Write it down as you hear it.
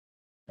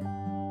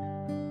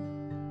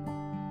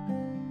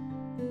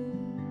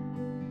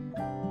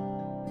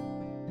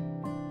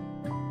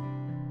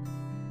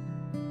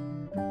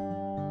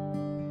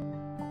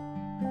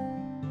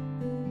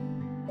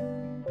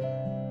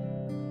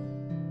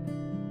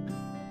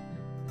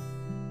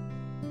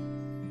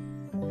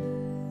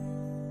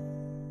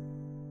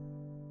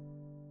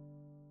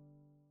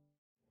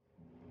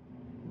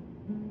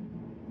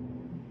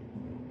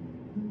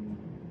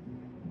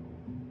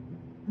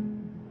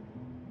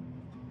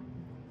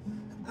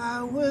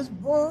I was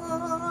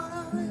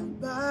born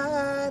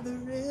by the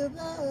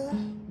river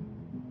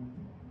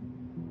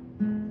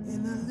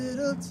in a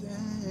little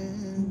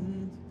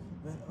tent,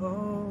 but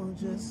oh,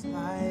 just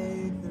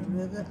like the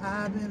river,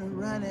 I've been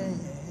running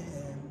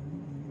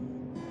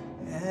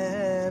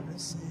ever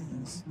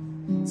since.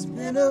 It's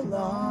been a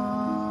long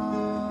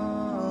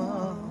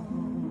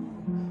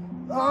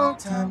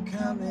time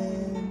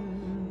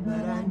coming,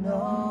 but I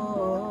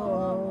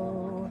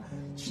know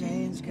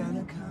change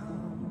gonna come.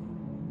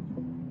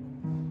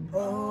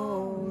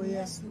 Oh,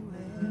 yes it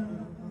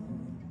will.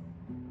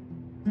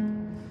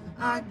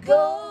 I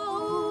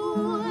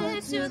go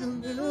to the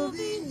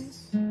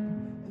movies,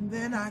 and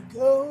then I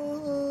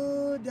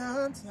go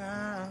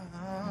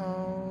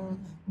downtown.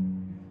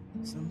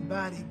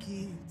 Somebody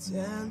keep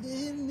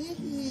telling me,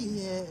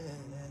 yeah,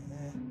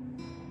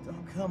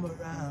 don't come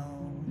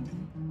around.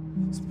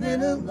 It's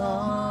been a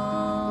long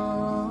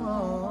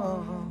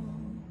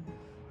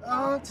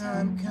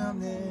time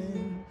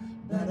coming,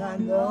 but I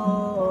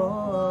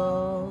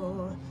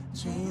know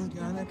change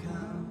gonna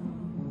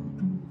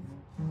come.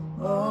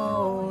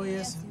 Oh,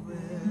 yes it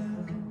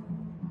will.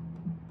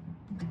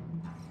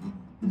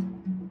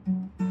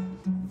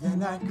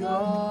 Then I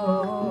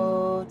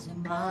go to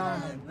my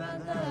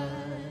brother,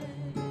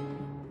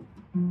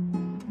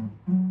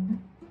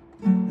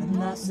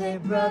 and I say,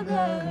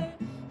 brother,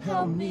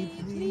 help me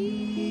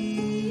please.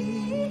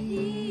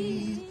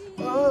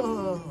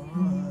 Oh,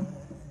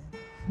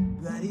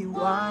 but he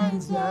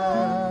winds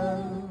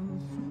up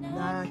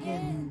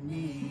knocking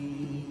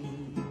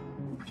me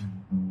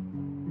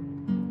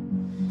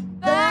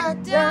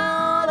back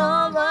down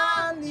on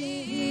my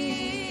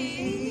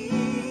knees.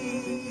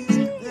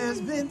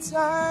 There's been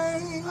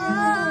times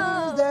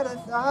that I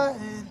thought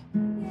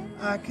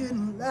I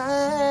couldn't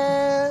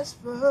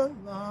last for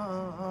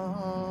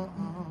long,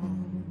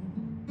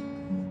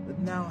 but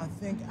now I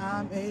think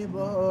I'm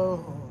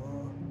able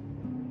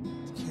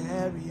to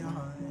carry on.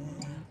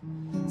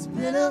 It's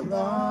been a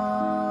long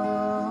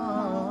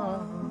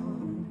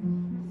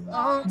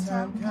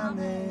time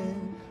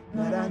coming,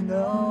 but I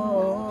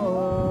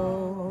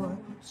know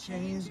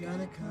change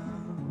gonna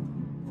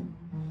come.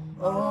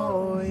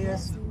 Oh,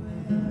 yes it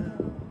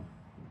will.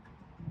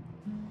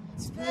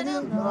 It's been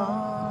a long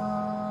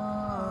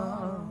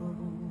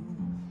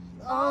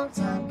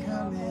time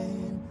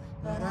coming,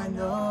 but I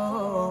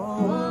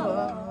know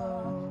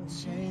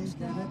change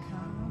gonna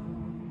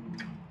come.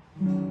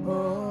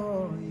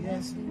 Oh,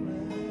 yes it will.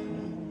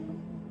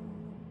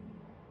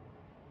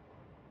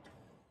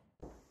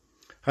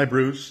 Hi,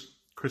 Bruce.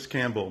 Chris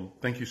Campbell.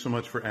 Thank you so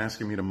much for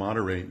asking me to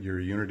moderate your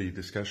Unity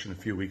discussion a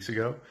few weeks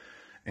ago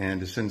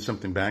and to send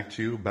something back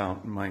to you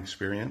about my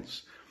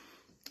experience.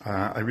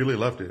 I really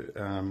loved it.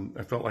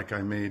 I felt like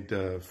I made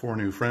 4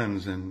 new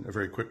friends in a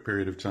very quick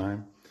period of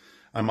time.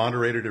 I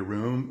moderated a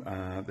room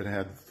that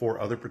had 4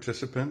 other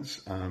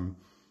participants.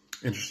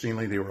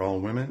 Interestingly, they were all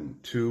women.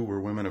 2 were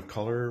women of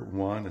color,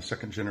 1 a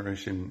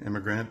second-generation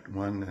immigrant,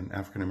 1 an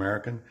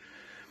African-American.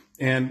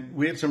 And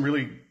we had some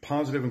really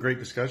positive and great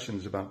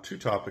discussions about 2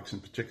 topics in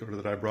particular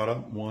that I brought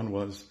up. One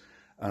was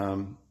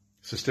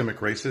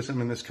systemic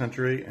racism in this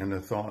country and the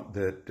thought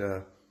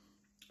that,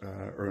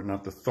 or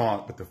not the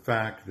thought, but the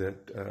fact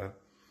that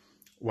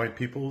white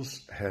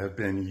peoples have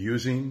been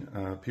using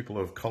people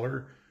of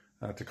color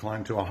to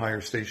climb to a higher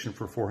station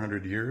for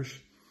 400 years,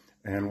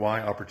 and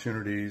why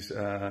opportunities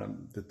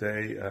that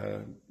they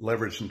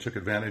leveraged and took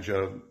advantage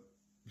of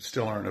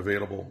still aren't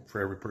available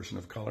for every person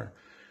of color.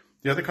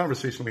 The other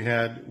conversation we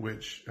had,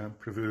 which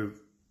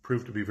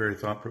proved to be very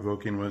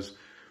thought-provoking, was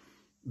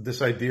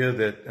this idea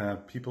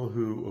that people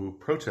who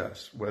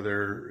protest,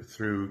 whether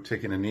through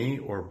taking a knee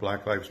or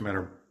Black Lives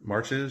Matter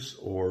marches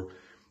or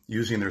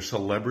using their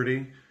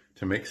celebrity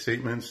to make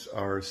statements,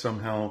 are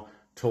somehow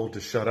told to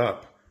shut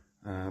up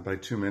by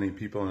too many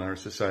people in our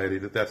society,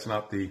 that that's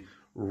not the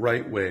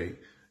right way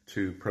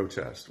to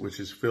protest,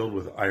 which is filled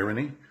with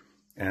irony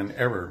and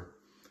error.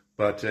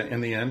 But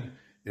in the end,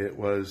 it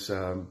was...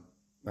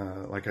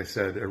 like I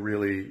said, a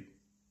really,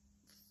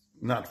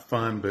 not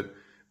fun, but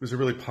it was a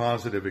really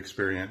positive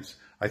experience.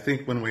 I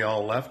think when we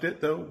all left it,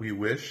 though, we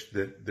wish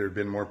that there had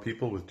been more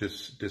people with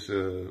just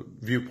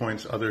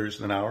viewpoints others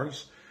than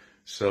ours,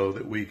 so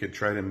that we could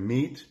try to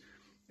meet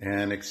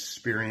and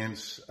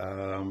experience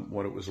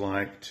what it was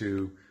like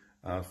to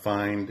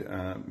find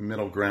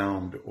middle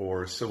ground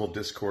or civil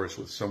discourse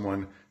with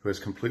someone who has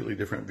completely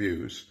different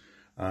views.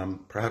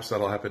 Perhaps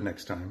that'll happen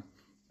next time.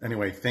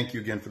 Anyway, thank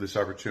you again for this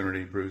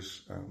opportunity,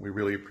 Bruce. We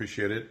really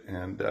appreciate it,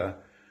 and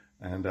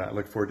I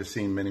look forward to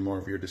seeing many more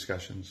of your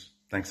discussions.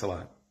 Thanks a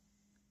lot.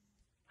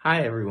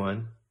 Hi,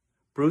 everyone.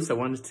 Bruce, I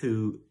wanted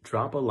to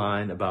drop a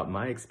line about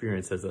my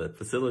experience as a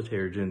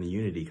facilitator during the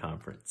Unity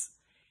Conference.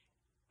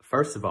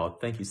 First of all,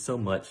 thank you so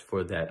much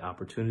for that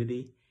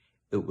opportunity.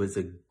 It was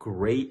a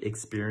great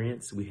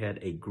experience. We had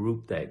a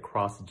group that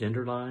crossed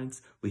gender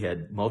lines. We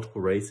had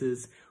multiple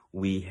races.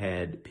 We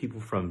had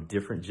people from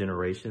different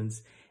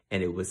generations.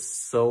 And it was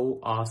so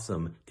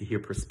awesome to hear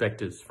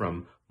perspectives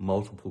from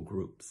multiple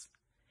groups.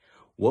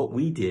 What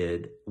we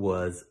did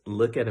was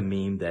look at a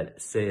meme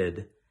that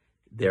said,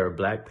 there are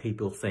Black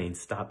people saying,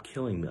 stop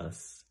killing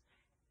us.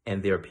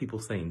 And there are people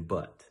saying,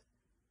 but.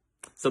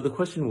 So the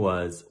question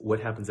was, what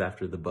happens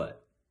after the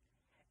but?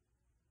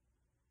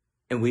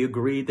 And we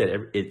agreed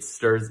that it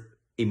stirs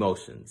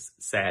emotions,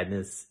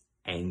 sadness,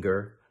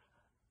 anger,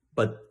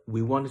 but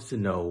we wanted to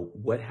know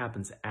what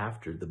happens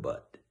after the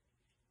but.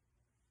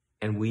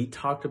 And we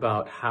talked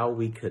about how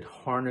we could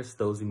harness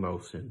those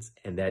emotions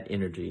and that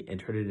energy and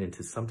turn it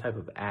into some type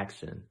of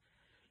action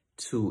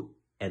to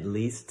at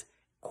least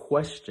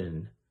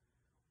question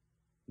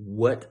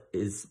what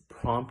is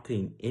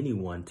prompting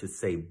anyone to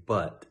say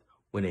but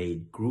when a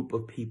group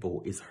of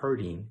people is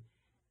hurting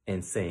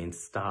and saying,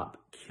 stop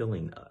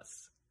killing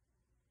us.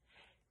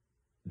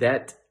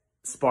 That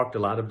sparked a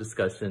lot of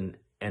discussion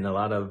and a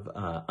lot of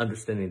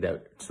understanding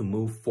that to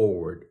move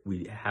forward,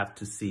 we have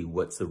to see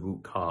what's the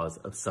root cause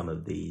of some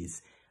of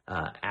these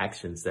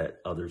actions that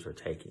others are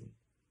taking.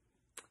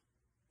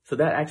 So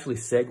that actually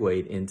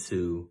segued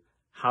into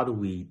how do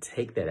we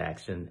take that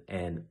action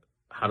and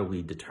how do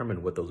we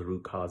determine what those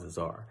root causes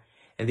are?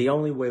 And the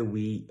only way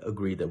we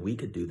agreed that we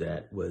could do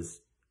that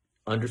was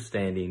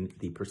understanding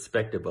the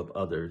perspective of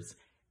others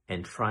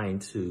and trying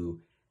to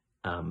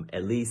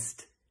at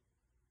least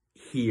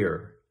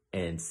hear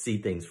and see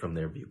things from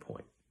their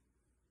viewpoint.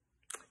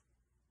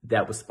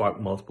 That would spark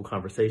multiple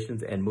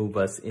conversations and move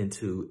us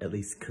into at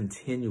least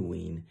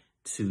continuing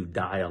to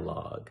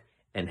dialogue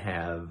and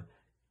have,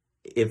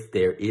 if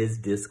there is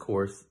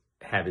discourse,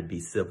 have it be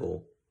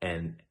civil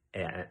and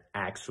an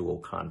actual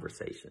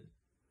conversation.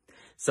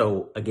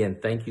 So again,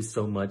 thank you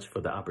so much for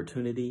the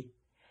opportunity.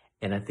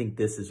 And I think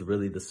this is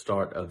really the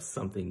start of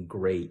something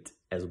great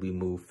as we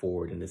move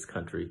forward in this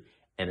country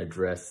and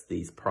address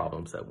these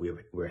problems that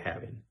we're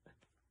having.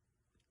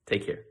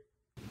 Take care.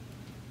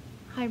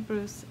 Hi,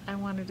 Bruce. I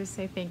wanted to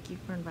say thank you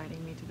for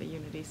inviting me to the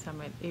Unity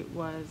Summit. It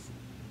was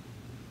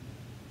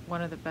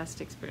one of the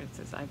best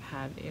experiences I've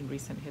had in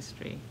recent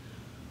history.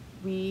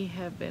 We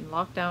have been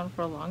locked down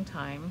for a long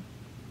time,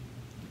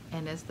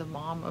 and as the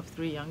mom of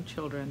 3 young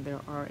children, there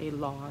are a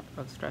lot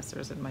of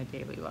stressors in my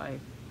daily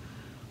life.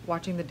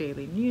 Watching the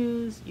daily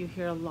news, you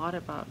hear a lot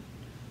about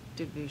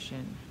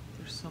division.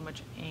 There's so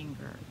much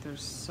anger.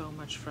 There's so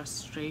much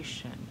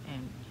frustration.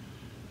 And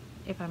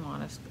if I'm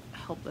honest,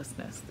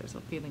 helplessness. There's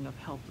a feeling of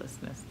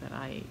helplessness that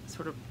I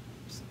sort of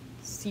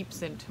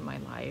seeps into my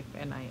life,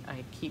 and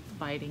I keep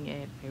fighting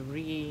it. I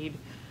read.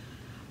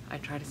 I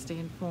try to stay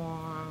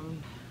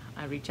informed.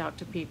 I reach out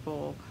to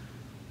people.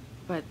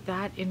 But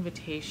that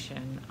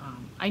invitation,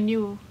 I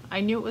knew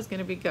it was going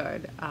to be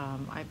good.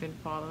 I've been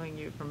following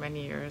you for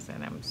many years,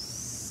 and I'm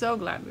so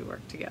glad we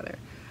worked together.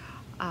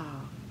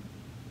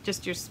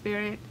 Just your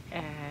spirit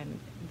and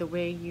the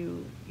way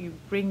you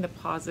bring the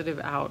positive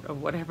out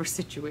of whatever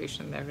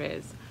situation there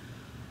is.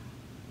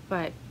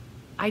 But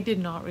I did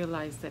not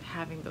realize that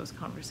having those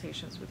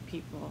conversations with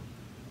people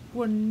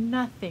who are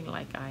nothing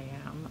like I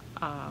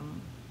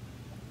am,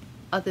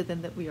 other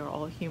than that we are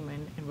all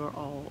human and we're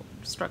all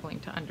struggling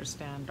to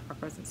understand our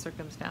present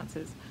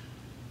circumstances.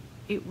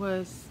 It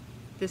was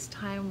this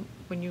time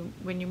when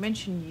you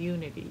mention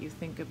unity, you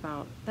think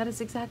about that is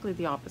exactly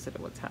the opposite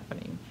of what's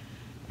happening.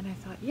 And I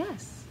thought,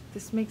 yes,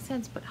 this makes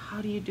sense, but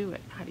how do you do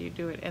it? How do you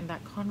do it? And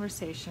that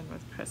conversation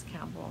with Chris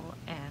Campbell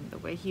and the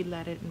way he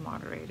led it and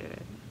moderated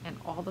it, and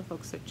all the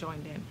folks that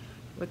joined in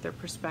with their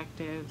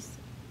perspectives,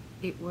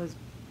 it was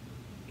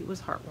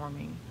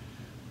heartwarming.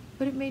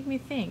 But it made me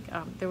think.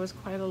 There was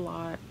quite a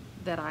lot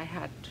that I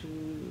had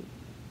to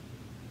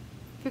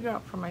figure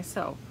out for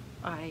myself.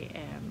 I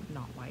am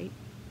not white.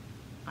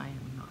 I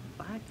am not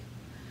Black.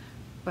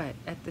 But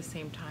at the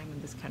same time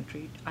in this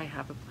country, I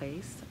have a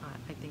place.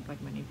 I think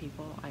like many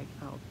people, I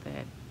felt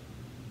that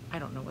I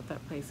don't know what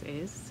that place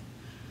is.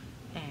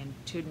 And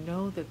to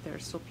know that there are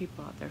still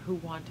people out there who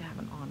want to have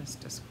an honest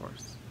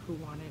discourse, who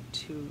wanted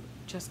to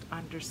just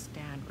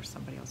understand where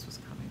somebody else was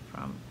coming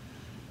from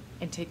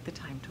and take the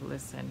time to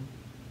listen.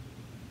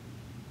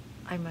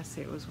 I must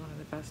say it was one of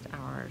the best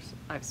hours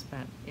I've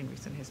spent in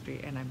recent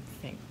history, and I'm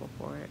thankful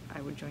for it. I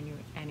would join you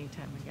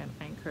anytime again.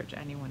 I encourage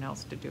anyone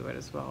else to do it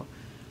as well,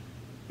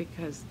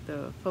 because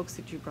the folks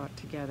that you brought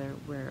together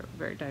were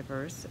very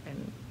diverse,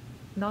 and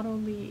not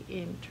only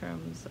in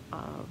terms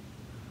of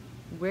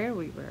where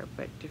we were,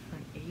 but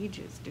different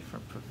ages,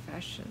 different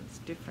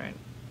professions, different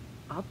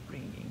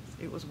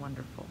upbringings. It was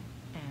wonderful,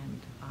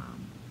 and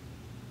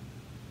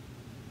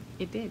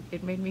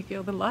it made me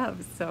feel the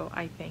love. So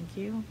I thank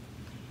you.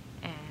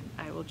 And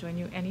I will join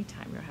you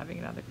anytime you're having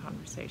another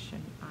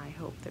conversation. I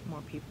hope that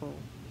more people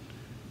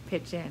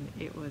pitch in.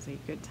 It was a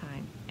good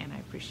time, and I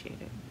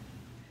appreciate it.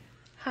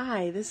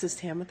 Hi, this is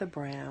Tamitha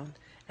Brown,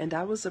 and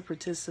I was a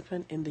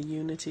participant in the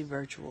Unity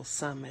Virtual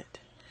Summit.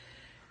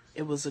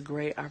 It was a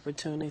great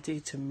opportunity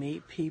to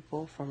meet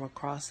people from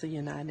across the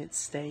United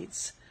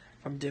States,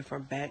 from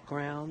different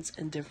backgrounds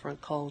and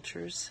different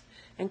cultures,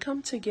 and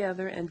come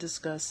together and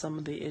discuss some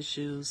of the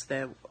issues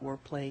that are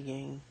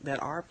plaguing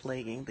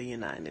the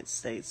United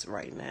States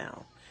right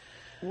now.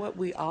 What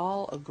we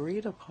all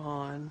agreed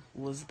upon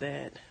was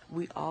that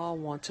we all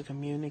want to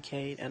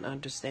communicate and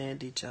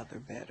understand each other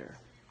better.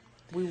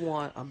 We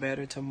want a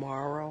better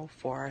tomorrow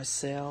for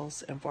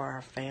ourselves and for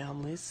our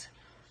families.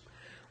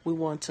 We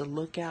want to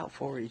look out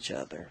for each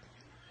other.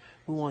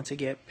 We want to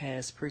get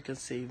past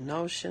preconceived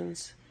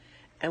notions,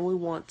 and we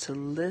want to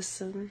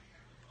listen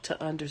to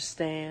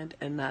understand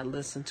and not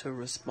listen to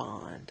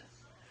respond.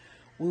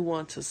 We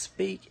want to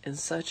speak in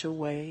such a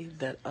way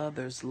that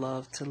others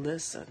love to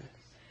listen,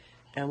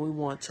 and we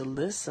want to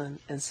listen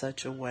in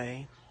such a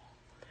way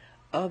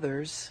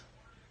others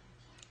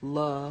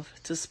love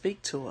to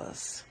speak to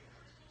us.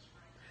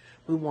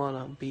 We want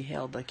to be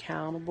held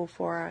accountable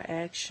for our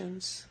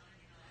actions.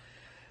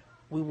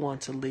 We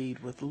want to lead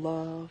with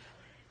love,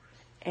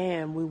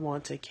 and we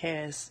want to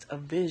cast a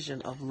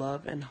vision of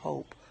love and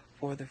hope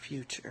for the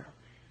future.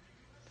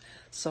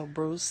 So,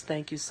 Bruce,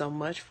 thank you so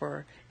much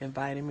for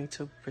inviting me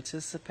to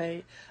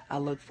participate. I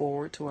look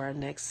forward to our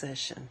next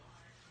session.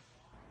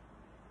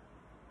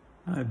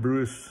 Hi,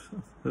 Bruce.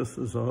 This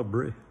is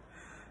Aubrey,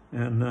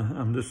 and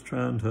I'm just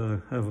trying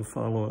to have a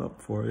follow-up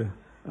for you.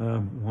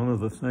 One of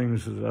the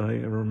things that I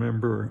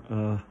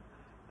remember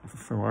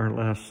from our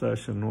last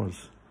session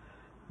was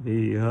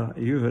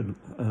you had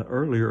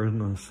earlier in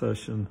the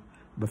session,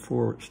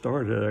 before it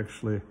started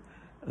actually,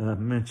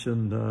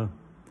 mentioned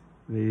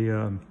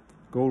the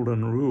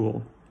golden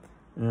rule,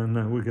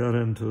 and we got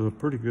into a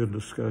pretty good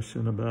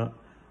discussion about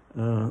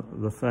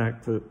the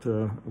fact that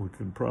we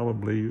could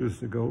probably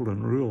use the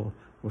golden rule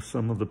with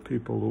some of the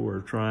people who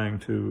are trying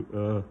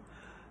to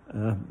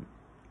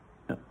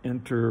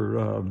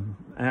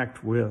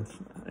interact with,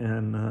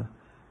 and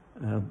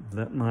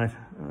that might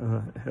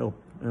help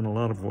in a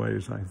lot of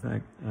ways, I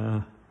think.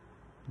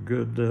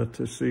 Good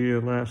to see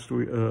you last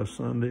week,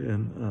 Sunday,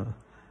 and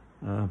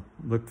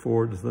look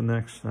forward to the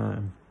next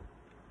time.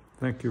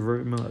 Thank you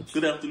very much.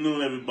 Good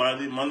afternoon,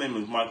 everybody. My name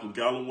is Michael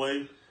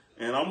Galloway,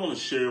 and I want to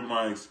share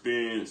my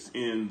experience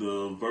in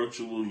the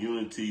virtual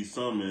Unity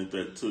Summit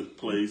that took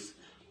place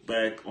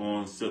back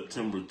on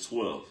September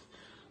 12th.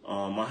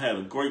 I had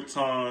a great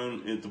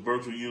time at the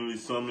virtual Unity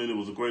Summit. It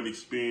was a great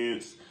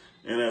experience,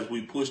 and as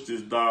we push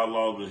this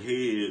dialogue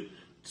ahead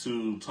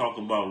to talk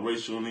about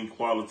racial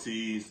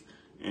inequalities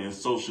and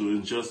social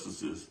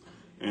injustices.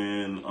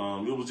 And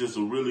it was just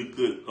a really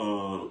good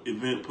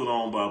event put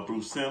on by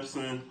Bruce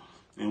Sampson,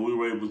 and we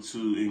were able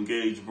to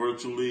engage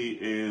virtually,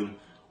 and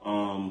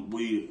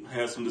we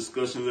had some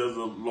discussions as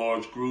a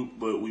large group,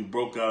 but we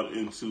broke out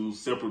into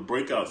separate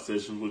breakout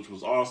sessions, which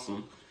was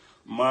awesome.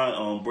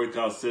 My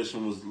breakout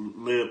session was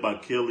led by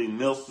Kelly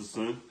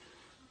Nelsonson,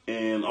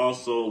 and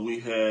also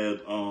we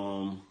had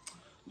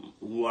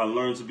who I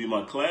learned to be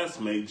my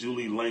classmate,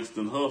 Julie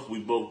Langston Huff. We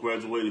both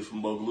graduated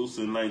from Bogalusa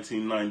in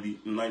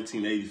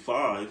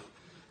 1985.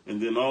 And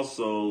then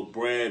also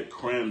Brad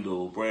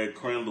Crandall. Brad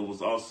Crandall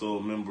was also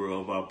a member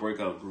of our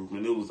breakout group,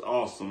 and it was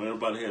awesome.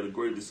 Everybody had a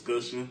great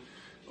discussion.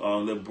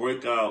 The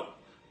breakout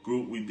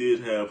group, we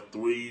did have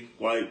 3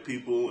 white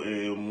people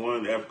and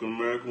 1 African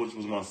American, which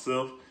was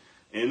myself.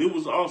 And it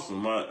was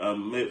awesome. I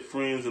met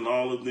friends and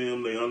all of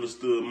them. They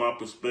understood my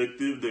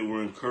perspective. They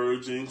were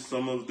encouraging.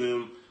 Some of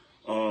them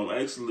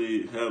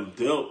actually have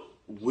dealt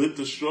with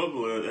the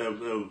struggle, have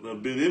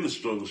been in the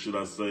struggle, should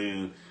I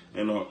say,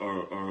 and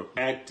are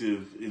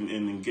active and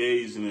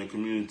engaged in their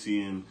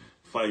community and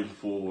fighting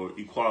for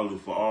equality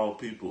for all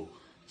people.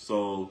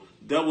 So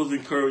that was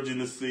encouraging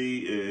to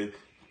see, and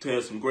to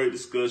have some great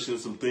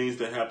discussions, some things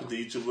that happened to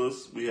each of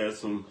us. We had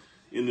some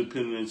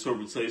independent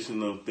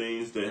interpretation of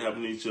things that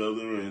happened to each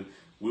other, and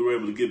we were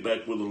able to get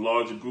back with a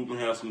larger group and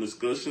have some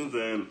discussions.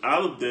 And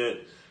out of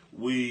that,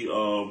 we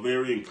are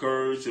very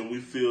encouraged, and we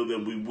feel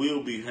that we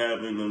will be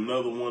having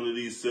another one of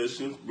these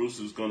sessions. Bruce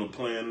is going to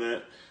plan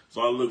that.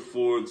 So I look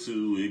forward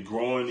to it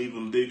growing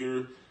even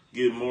bigger,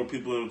 getting more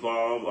people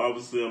involved.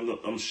 Obviously,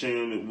 I'm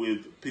sharing it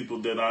with people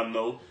that I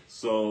know.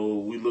 So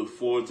we look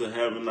forward to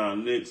having our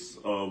next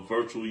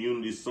virtual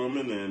Unity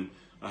Summit, and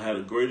I had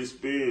a great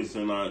experience.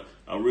 And I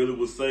really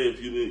would say,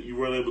 if you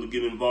weren't able to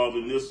get involved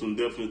in this one,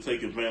 definitely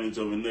take advantage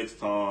of it next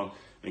time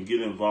and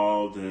get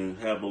involved and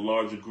have a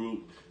larger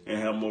group and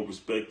have more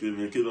perspective.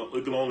 And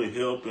it can only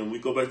help, and we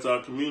go back to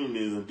our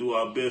communities and do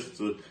our best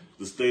to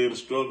stay in the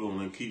struggle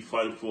and keep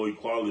fighting for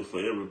equality for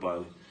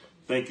everybody.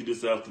 Thank you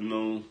this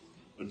afternoon.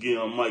 Again,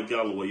 I'm Mike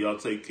Galloway. Y'all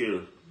take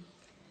care.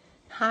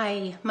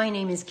 Hi, my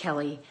name is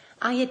Kelly.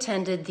 I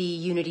attended the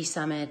Unity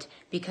Summit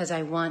because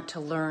I want to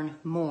learn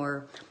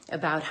more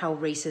about how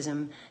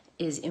racism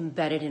is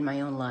embedded in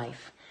my own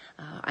life.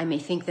 I may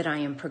think that I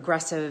am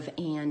progressive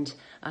and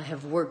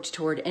have worked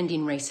toward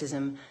ending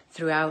racism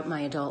throughout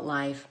my adult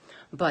life,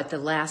 but the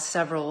last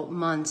several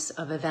months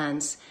of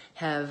events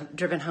have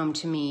driven home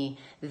to me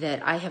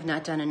that I have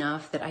not done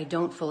enough, that I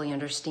don't fully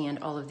understand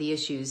all of the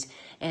issues,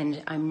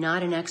 and I'm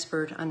not an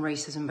expert on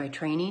racism by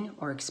training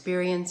or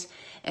experience,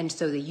 and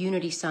so the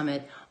Unity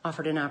Summit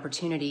offered an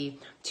opportunity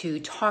to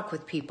talk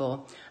with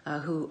people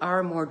who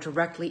are more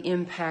directly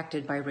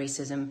impacted by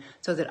racism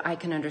so that I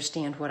can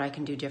understand what I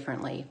can do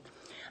differently.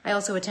 I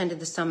also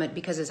attended the summit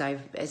because as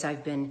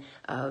I've been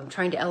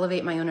trying to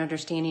elevate my own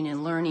understanding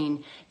and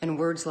learning, and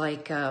words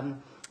like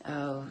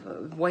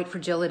white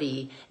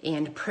fragility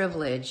and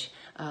privilege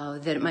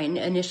that might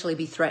initially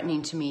be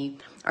threatening to me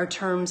are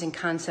terms and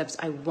concepts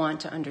I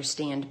want to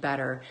understand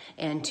better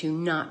and to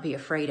not be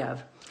afraid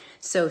of.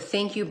 So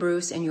thank you,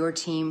 Bruce, and your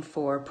team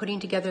for putting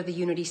together the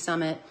Unity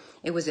Summit.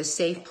 It was a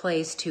safe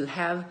place to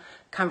have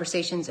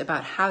conversations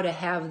about how to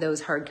have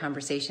those hard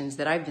conversations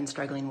that I've been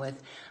struggling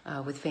with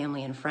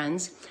family and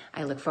friends.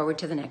 I look forward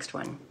to the next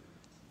one.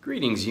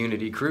 Greetings,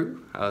 Unity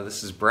crew.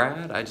 This is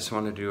Brad. I just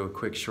want to do a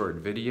quick short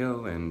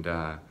video and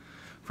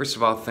first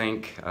of all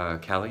thank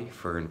Kelly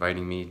for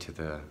inviting me to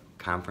the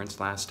conference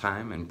last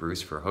time and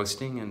Bruce for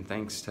hosting, and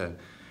thanks to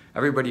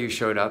everybody who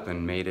showed up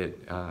and made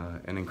it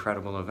an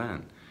incredible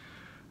event.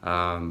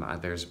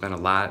 There's been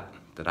a lot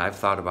that I've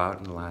thought about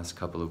in the last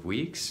couple of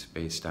weeks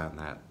based on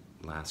that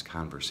last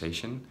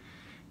conversation,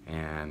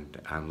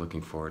 and I'm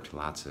looking forward to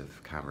lots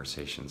of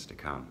conversations to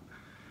come.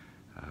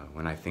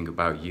 When I think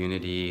about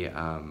unity,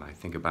 I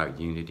think about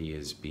unity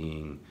as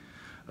being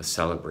a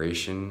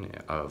celebration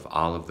of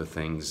all of the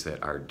things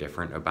that are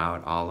different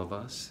about all of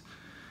us.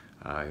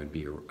 It would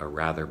be a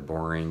rather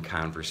boring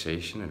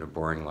conversation and a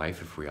boring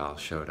life if we all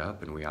showed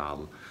up and we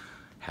all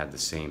had the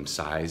same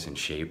size and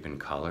shape and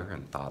color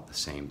and thought the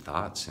same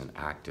thoughts and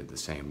acted the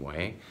same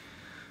way.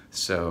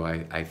 So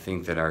I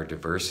think that our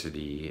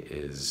diversity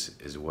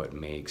is what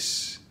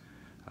makes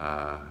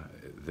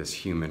this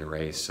human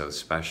race so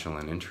special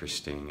and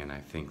interesting, and I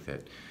think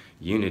that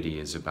unity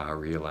is about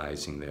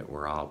realizing that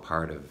we're all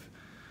part of,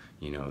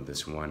 you know,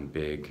 this one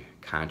big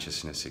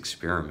consciousness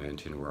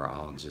experiment, and we're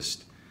all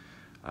just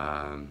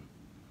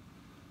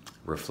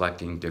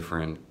reflecting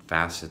different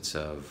facets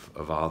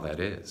of all that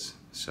is.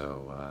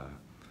 So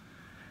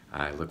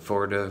I look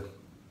forward to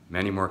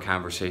many more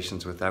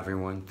conversations with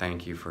everyone.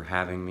 Thank you for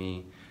having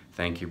me.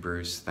 Thank you,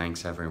 Bruce.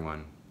 Thanks,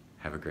 everyone.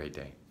 Have a great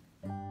day.